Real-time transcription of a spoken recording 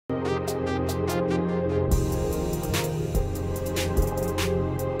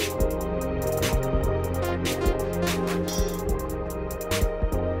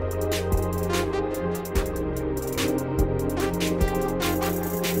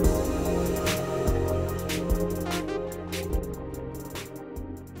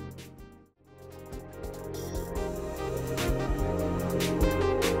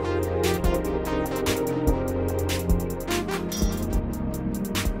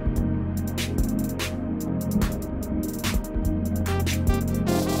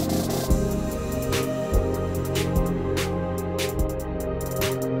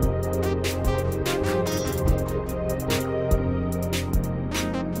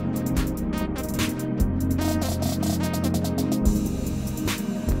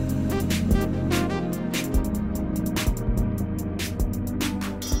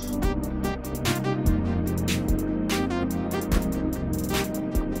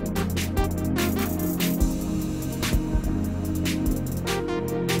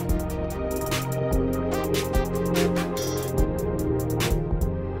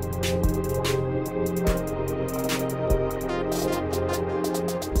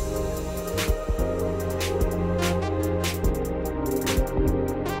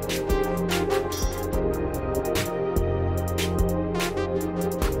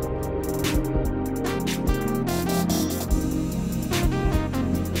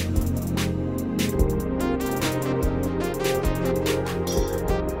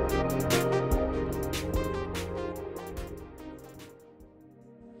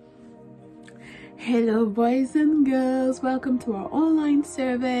Hello boys and girls, welcome to our online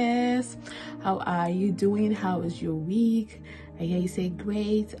service. How are you doing? How was your week? I hear you say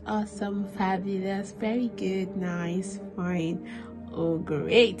great, awesome, fabulous, very good, nice, fine. Oh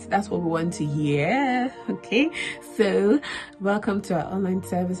great, that's what we want to hear. Okay, so welcome to our online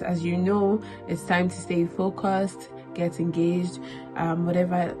service. As you know, it's time to stay focused, get engaged.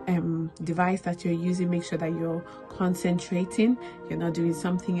 Whatever device that you're using, make sure that you're concentrating, you're not doing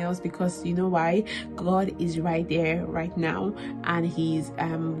something else, because you know why? God is right there right now, and he's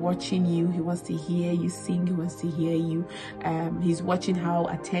watching you. He wants to hear you sing, he wants to hear you. He's watching how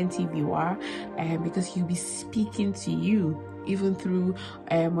attentive you are, because he'll be speaking to you even through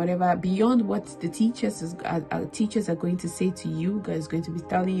whatever beyond what the teachers are going to say to you. God is going to be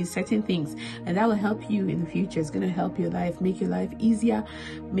telling you certain things, and that will help you in the future. It's going to help your life, make your life easier,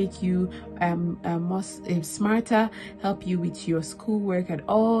 make you more smarter, help you with your schoolwork and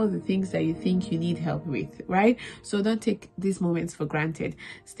all the things that you think you need help with, right? So don't take these moments for granted.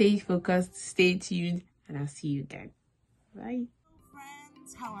 Stay focused, stay tuned, and I'll see you again. Bye.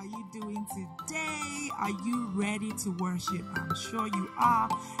 How are you doing today? Are you ready to worship? I'm sure you are.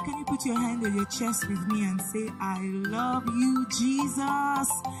 Can you put your hand on your chest with me and say, I love you, Jesus?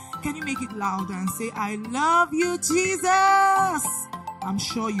 Can you make it louder and say, I love you, Jesus? I'm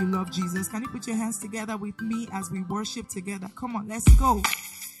sure you love Jesus. Can you put your hands together with me as we worship together? Come on, let's go.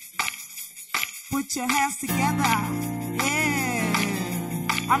 Put your hands together. Yeah.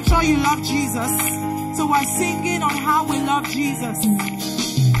 I'm sure you love Jesus. So we're singing on how we love Jesus.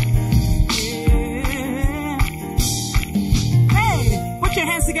 Put your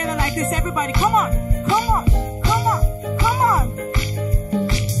hands together like this, everybody. Come on, come on, come on, come on.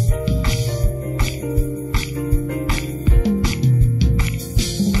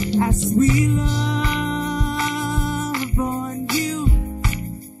 As we love on you,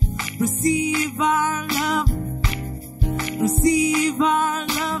 receive our love, receive our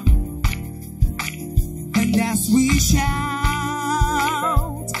love. And as we shout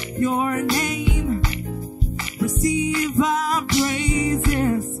your name, receive our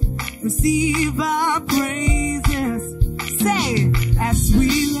praises, receive our praises. Say, as we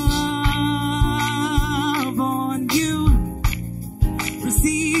love on you,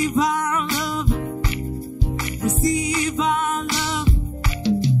 receive our love, receive our love.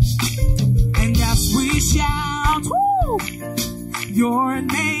 And as we shout, woo, your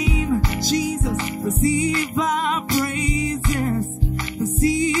name, Jesus, receive our praises,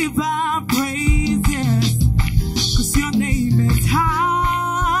 receive our praises. Cause your name is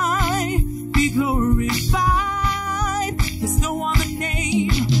high, be glorified. There's no other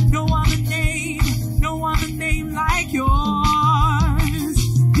name, no other name, no other name like yours.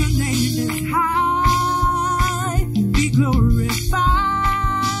 Your name is high, be glorified.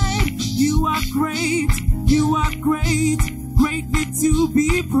 You are great, greatly to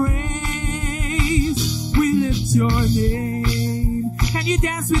be praised. We lift your name. Can you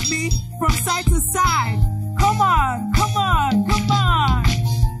dance with me from side to side? Come on, come on, come on.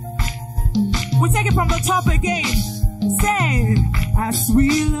 We'll take it from the top again. Say, as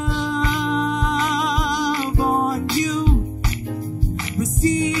we love on you,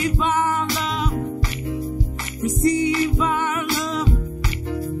 receive our love, receive our love.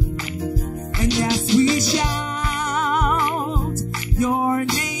 And as we shout your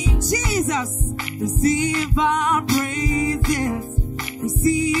name, Jesus, receive our praises,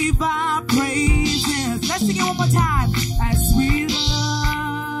 receive our praises. Let's sing it one more time. As we love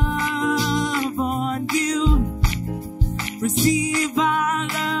on you, receive our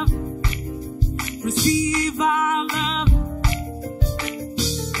love, receive our love.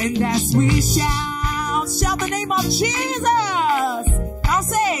 And as we shout the name of Jesus. Now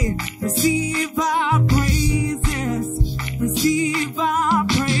say, receive our praises, receive our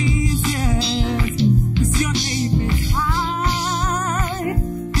praises. Cause your name is high,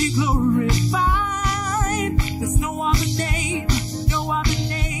 be glorified. There's no other name, no other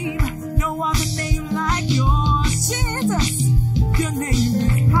name, no other name like yours, Jesus. Your name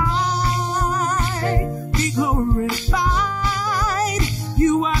is high, be glorified.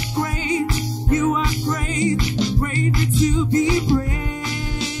 You are great, greatly to be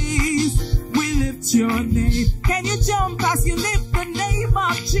praised. We lift your name. Can you jump as you lift the name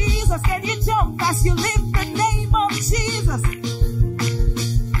of Jesus? Can you jump as you lift the name of Jesus?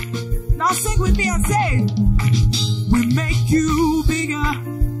 Now sing with me and say, we make you bigger.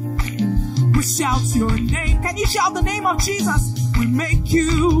 We shout your name. Can you shout the name of Jesus? We make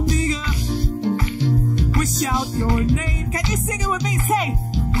you bigger. We shout your name. Can you sing it with me? Say,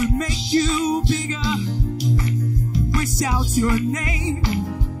 we make you bigger. We shout your name.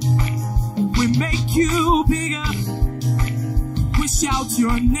 We make you bigger. We shout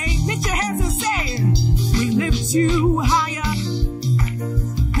your name. Lift your hands and say, we lift you higher.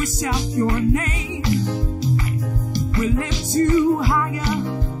 We shout your name. We lift you higher.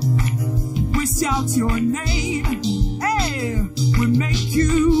 We shout your name. Hey, we make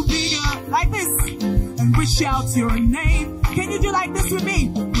you bigger. Like this. And we shout your name. Can you do like this with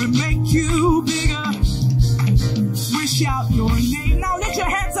me? We make you bigger. We shout your name. Now lift your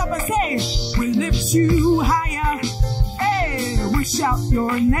hands up and say, we lift you higher. Hey, we shout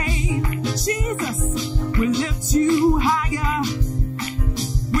your name. Jesus, we lift you higher.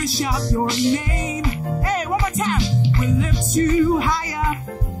 We shout your name. Hey, one more time. We lift you higher.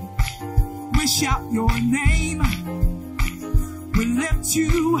 We shout your name. We lift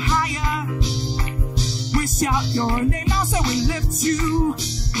you higher. We shout your name. Now say we lift you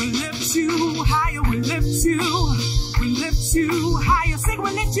higher. We lift you higher. Sing, we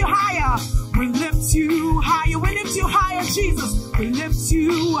lift you higher. We lift you higher. We lift you higher, Jesus. We lift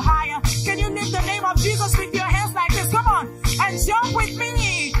you higher. Can you lift the name of Jesus with your hands like this? Come on and jump with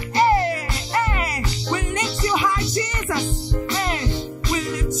me. Hey, hey. We lift you high, Jesus. Hey, we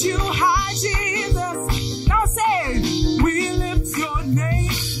lift you high, Jesus. Now say, we lift your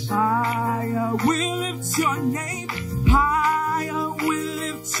name higher. We lift your name higher. We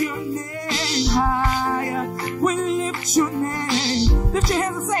lift your name higher. We lift your name. Lift your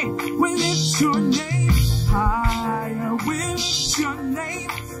hands and say, we lift your name higher. We lift your name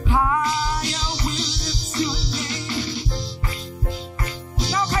higher. We lift your name.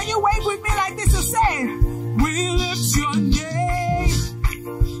 Now can you wave with me like this and say, we lift your name.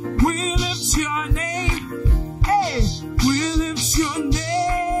 We lift your name. Hey, we lift your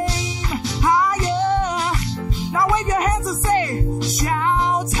name higher. Now wave your hands and say,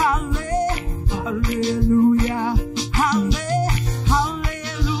 shout hallelujah, hallelujah,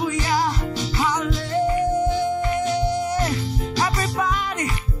 hallelujah. Everybody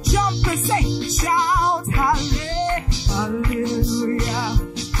jump and say, shout hallelujah,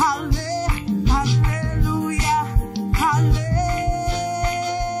 hallelujah,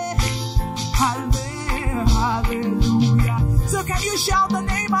 hallelujah. So can you shout the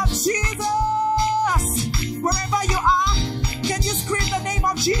name of Jesus? Wherever you are, can you scream the name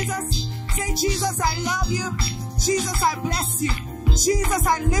of Jesus? Say, Jesus, I love you. Jesus, I bless you. Jesus,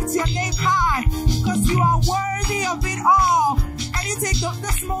 I lift your name high because you are worthy of it all. And you take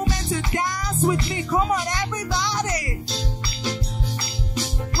this moment to dance with me. Come on, everybody.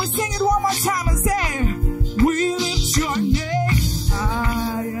 We sing it one more time and say, we lift your name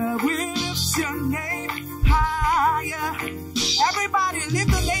higher. We lift your name higher. Everybody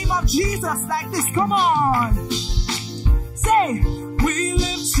lift the name of Jesus like this. Come on. Say, we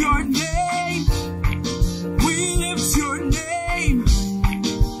lift your name. We lift your name.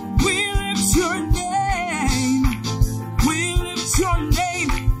 We lift your name. We lift your name.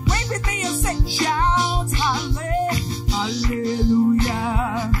 Wave with me and say, shout hallelujah.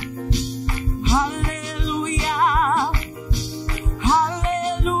 Hallelujah.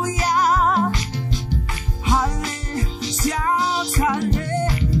 Hallelujah. Hallelujah. Shout hallelujah.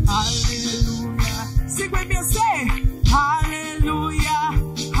 Sing with me and say, hallelujah.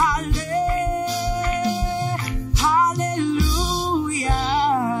 Hallelujah.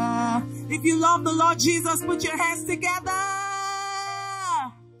 If you love the Lord Jesus, put your hands together.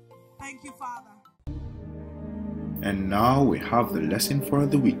 Thank you, Father. And now we have the lesson for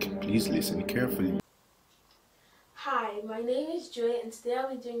the week. Please listen carefully. Hi, my name is Joy, and today I'll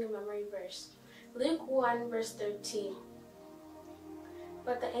be doing a memory verse. Luke 1 verse 13.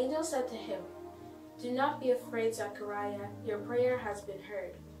 But the angel said to him, do not be afraid, Zechariah, your prayer has been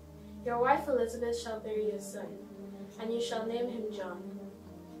heard. Your wife Elizabeth shall bear you a son, and you shall name him John.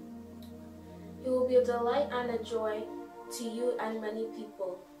 He will be a delight and a joy to you and many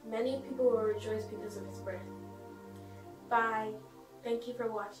people. Many people will rejoice because of his birth. Bye. Thank you for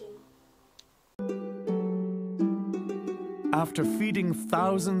watching. After feeding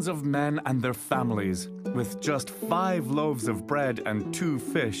thousands of men and their families with just 5 loaves of bread and 2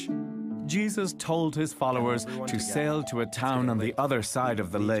 fish, Jesus told his followers to sail to a town on the other side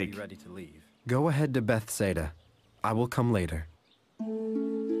of the lake. Go ahead to Bethsaida. I will come later.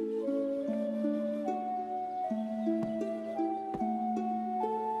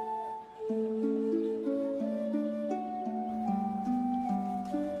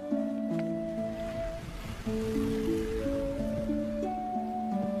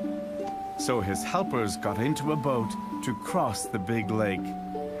 So his helpers got into a boat to cross the big lake,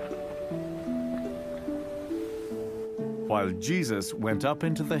 while Jesus went up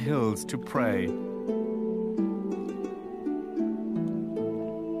into the hills to pray.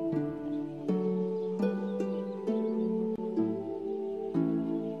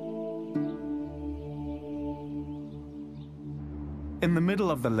 In the middle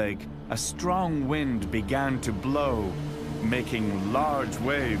of the lake, a strong wind began to blow, making large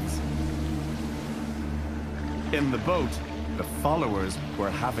waves. In the boat, the followers were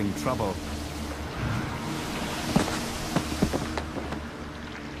having trouble.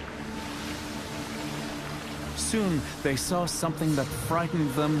 Soon, they saw something that frightened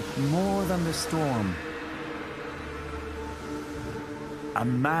them more than the storm. A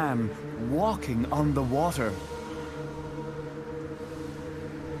man walking on the water.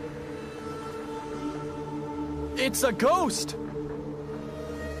 It's a ghost!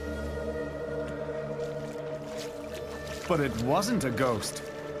 But it wasn't a ghost.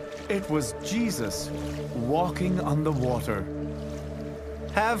 It was Jesus walking on the water.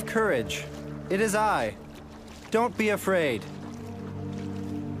 Have courage. It is I. Don't be afraid.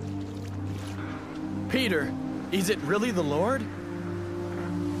 Peter, is it really the Lord?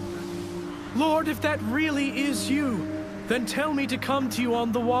 Lord, if that really is you, then tell me to come to you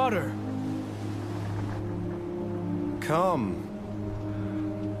on the water. Come.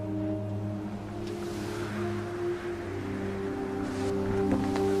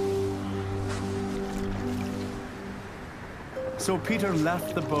 So Peter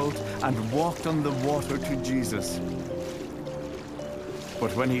left the boat and walked on the water to Jesus.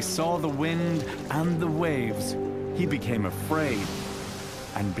 But when he saw the wind and the waves, he became afraid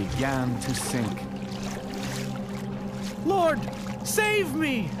and began to sink. Lord, save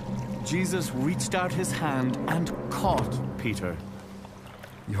me! Jesus reached out his hand and caught Peter.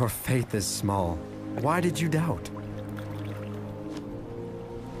 Your faith is small. Why did you doubt?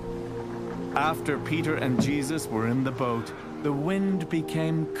 After Peter and Jesus were in the boat, the wind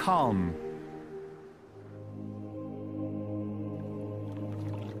became calm.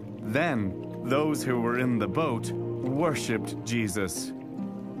 Then those who were in the boat worshipped Jesus.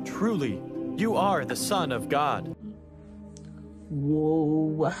 Truly, you are the Son of God.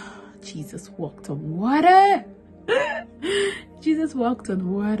 Whoa, Jesus walked on water. Jesus walked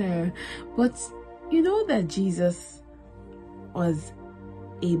on water. But you know that Jesus was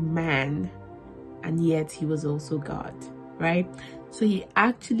a man and yet he was also God, right? So he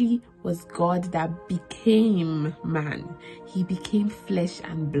actually was God that became man. He became flesh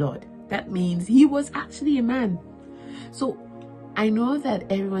and blood. That means he was actually a man. So I know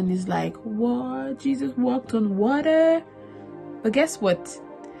that everyone is like, what? Jesus walked on water? But guess what?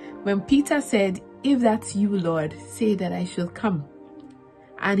 When Peter said, if that's you, Lord, say that I shall come.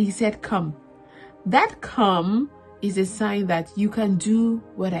 And he said, come. That come is a sign that you can do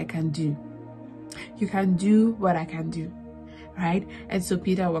what I can do. You can do what I can do. Right? And so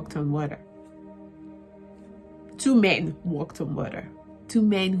Peter walked on water. Two men walked on water. Two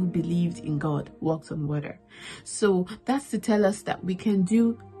men who believed in God walked on water. So that's to tell us that we can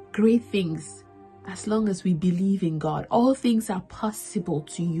do great things as long as we believe in God. All things are possible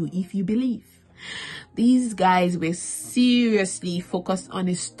to you if you believe. These guys were seriously focused on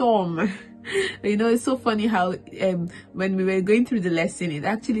a storm. You know, it's so funny how when we were going through the lesson, it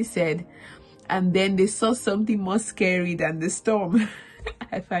actually said, and then they saw something more scary than the storm.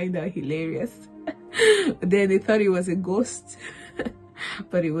 I find that hilarious. Then they thought it was a ghost,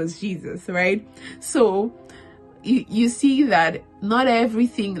 but it was Jesus, right? So you see that not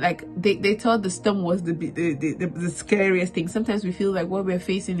everything, like they thought the storm was the scariest thing. Sometimes we feel like what we're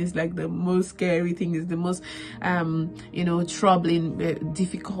facing is like the most scary thing, is the most you know, troubling,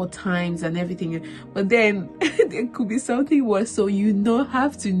 difficult times and everything. But then there could be something worse. So you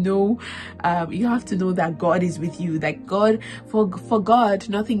have to know that God is with you. That God, for God,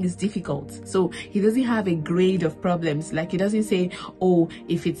 nothing is difficult. So he doesn't have a grade of problems. Like he doesn't say, oh,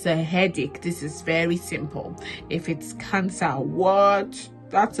 if it's a headache, this is very simple. If it's cancer, what?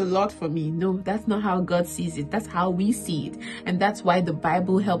 That's a lot for me. No, that's not how God sees it. That's how we see it. And that's why the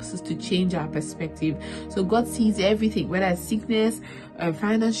Bible helps us to change our perspective. So God sees everything, whether it's sickness,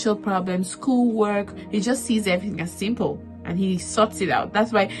 financial problems, schoolwork. He just sees everything as simple and he sorts it out.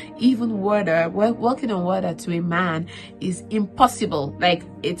 That's why even walking on water to a man is impossible. Like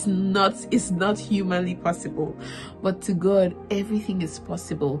it's not humanly possible. But to God, everything is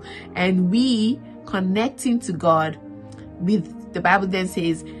possible. And we connecting to God, with the Bible then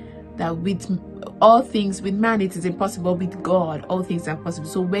says that with all things, with man it is impossible, with God all things are possible.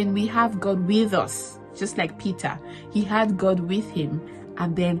 So when we have God with us, just like Peter, he had God with him,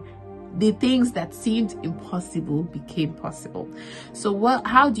 and then the things that seemed impossible became possible. So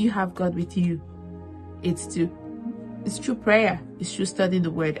how do you have God with you? It's through prayer. It's through studying the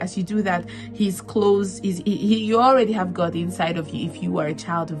word. As you do that, he's close. You already have God inside of you if you are a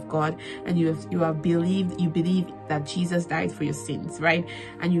child of God and you believe that Jesus died for your sins, right?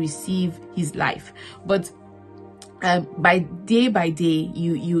 And you receive his life. But by day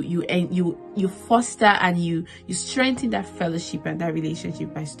you foster and you strengthen that fellowship and that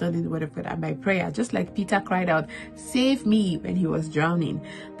relationship by studying the word of God and by prayer. Just like Peter cried out, "Save me," when he was drowning.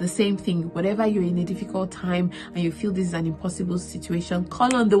 The same thing, whatever you're in a difficult time and you feel this is an impossible situation,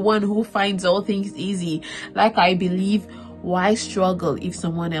 call on the one who finds all things easy. Like I believe, why struggle if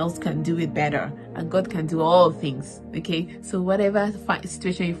someone else can do it better? And God can do all things. Okay, so whatever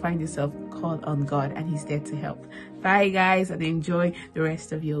situation you find yourself, call on God and he's there to help. Bye guys, and enjoy the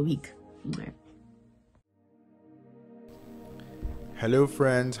rest of your week. Hello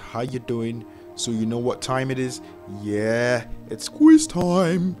friends, how you doing? So you know what time it is? Yeah, it's quiz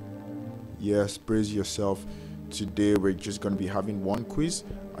time. Yes, brace yourself. Today we're just going to be having one quiz,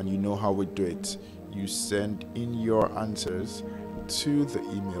 and you know how we do it. You send in your answers to the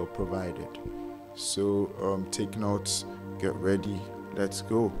email provided. So take notes, get ready, let's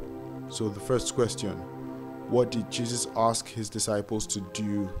go. So the first question: what did Jesus ask his disciples to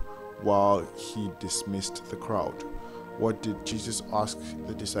do while he dismissed the crowd? What did Jesus ask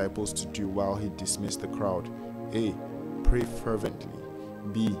the disciples to do while he dismissed the crowd? A. Pray fervently.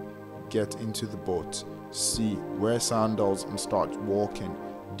 B. Get into the boat. C. Wear sandals and start walking.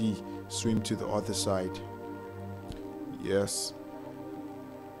 D. Swim to the other side. Yes.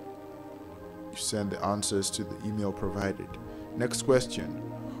 You send the answers to the email provided. Next question: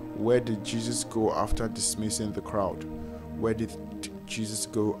 where did Jesus go after dismissing the crowd? Where did Jesus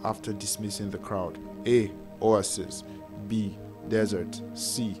go after dismissing the crowd? A. Oasis. B. Desert.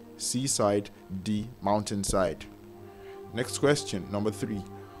 C. Seaside. D. Mountainside. Next question, number 3.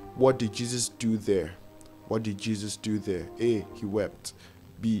 What did Jesus do there? What did Jesus do there? A. He wept.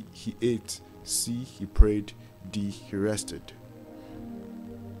 B. He ate. C. He prayed. D. He rested.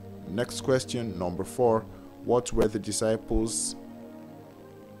 Next question, number 4. What were the disciples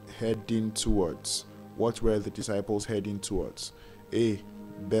heading towards? What were the disciples heading towards? A.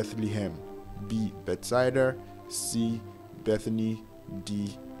 Bethlehem. B. Bethsaida. C. Bethany.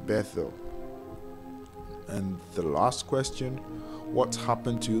 D. Bethel. And the last question: what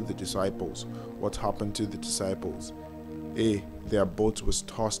happened to the disciples? What happened to the disciples? A. Their boat was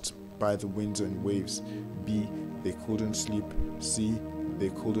tossed by the winds and waves. B. They couldn't sleep. C. They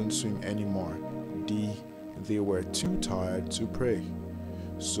couldn't swim anymore. D. They were too tired to pray.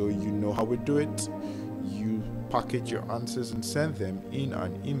 So you know how we do it. You package your answers and send them in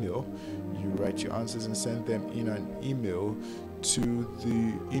an email. You write your answers and send them in an email to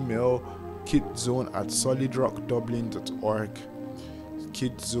the email kidzone@solidrockdublin.org.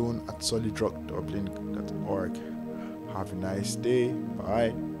 kidzone@solidrockdublin.org. Have a nice day.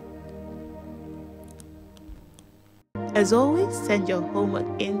 Bye. As always, send your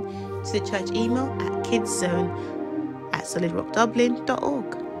homework in to the church email at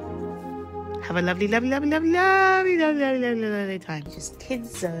kidzone@solidrockdublin.org. Have a lovely time. Just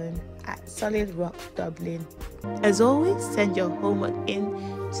kidzone@solidrockdublin. As always, send your homework in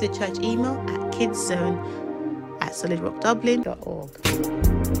to the church email at kidzone@solidrockdublin.org.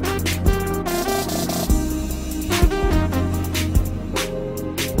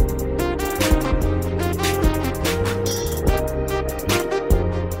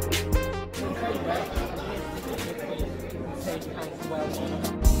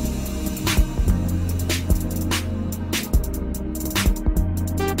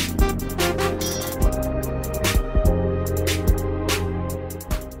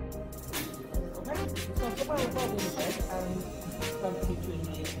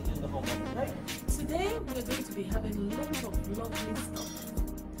 Today we're going to be having lots of lovely stuff.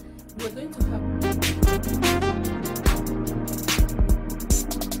 We're going to have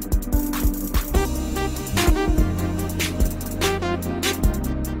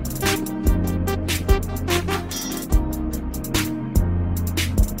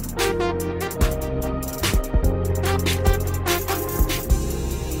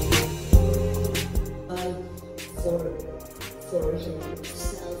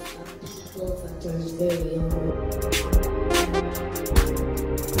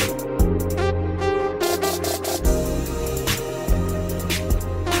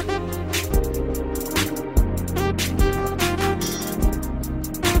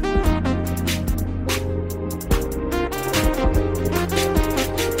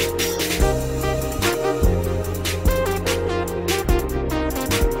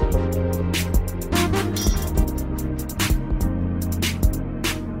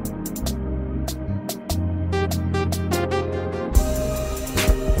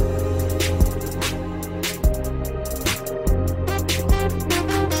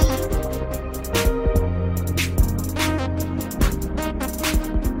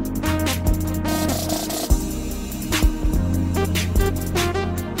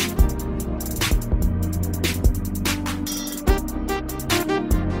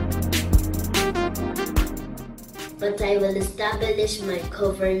but I will establish my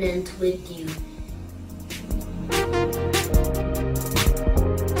covenant with you.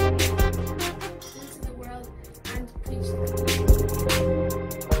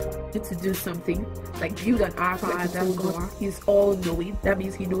 To do something like build an ark like God. He's all knowing. That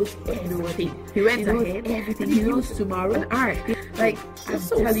means he knows everything. He went ahead, everything. He knows tomorrow. An ark, like I'm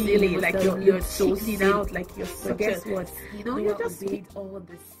so silly. Like you're so silly out. Like you're so. Guess what? You know, you're just all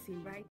the same, right?